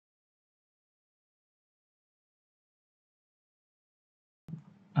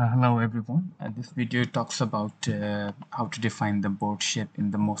Hello everyone. This video talks about how to define the board shape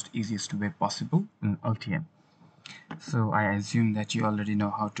in the most easiest way possible in Altium. So I assume that you already know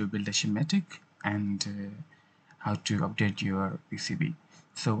how to build a schematic and how to update your PCB.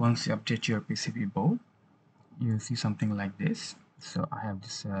 So once you update your PCB board, you see something like this. So I have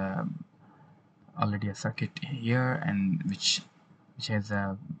this already a circuit here and which has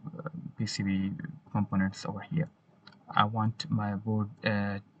a PCB components over here. I want my board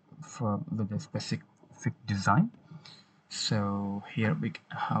with a specific design. So here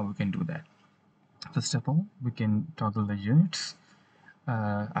how we can do that. First of all, we can toggle the units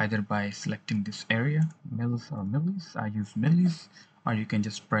either by selecting this area, mils or millis. I use millis, or you can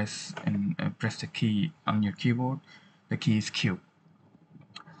just press the key on your keyboard. The key is Q.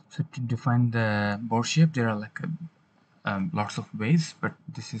 So to define the board shape, there are lots of ways, but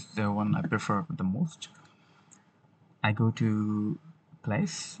this is the one I prefer the most. I go to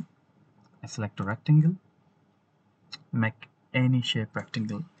place, I select a rectangle, make any shape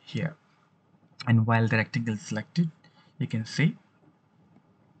rectangle here, and while the rectangle is selected, you can see,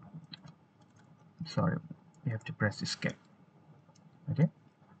 sorry, you have to press escape. Okay,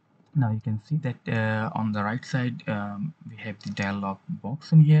 now you can see that on the right side we have the dialog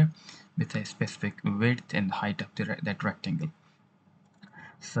box in here with a specific width and height of that rectangle.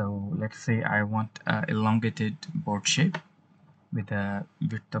 So let's say I want elongated board shape with a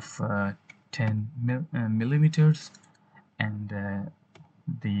width of 10 millimeters and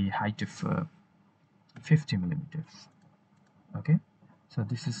the height of 50 millimeters. Okay, so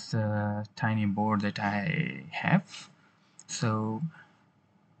this is a tiny board that I have. So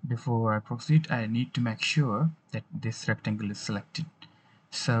before I proceed, I need to make sure that this rectangle is selected.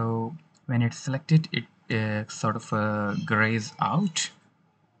 So when it's selected, it sort of grays out,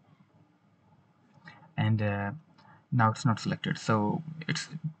 and now it's not selected. So it's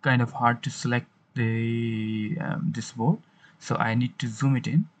kind of hard to select the this board. So I need to zoom it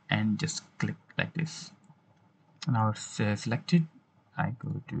in and just click like this. Now it's selected. I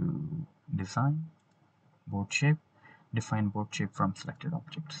go to design, board shape, define board shape from selected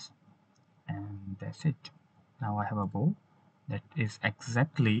objects, and that's it. Now I have a board that is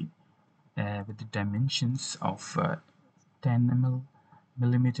exactly with the dimensions of 10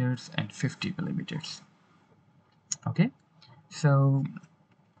 millimeters and 50 millimeters. Okay, so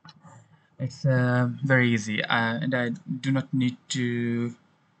it's very easy, and I do not need to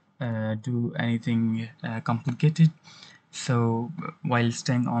do anything complicated. So while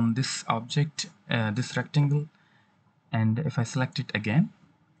staying on this object, this rectangle, and if I select it again,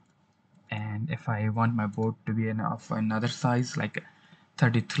 and if I want my board to be of another size like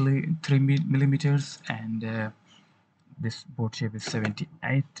 33 millimeters, and this board shape is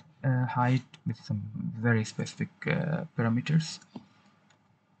 78 height with some very specific parameters,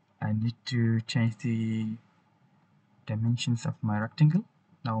 I need to change the dimensions of my rectangle.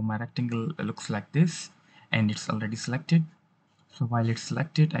 Now my rectangle looks like this, and it's already selected. So while it's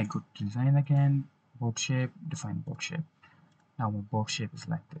selected, I go to design again, board shape, define board shape. Now my board shape is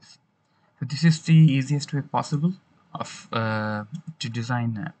like this. So this is the easiest way possible of to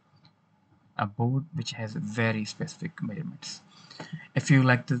design a board which has very specific measurements. If you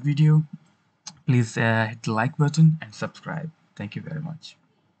like this video, please hit the like button and subscribe. Thank you very much.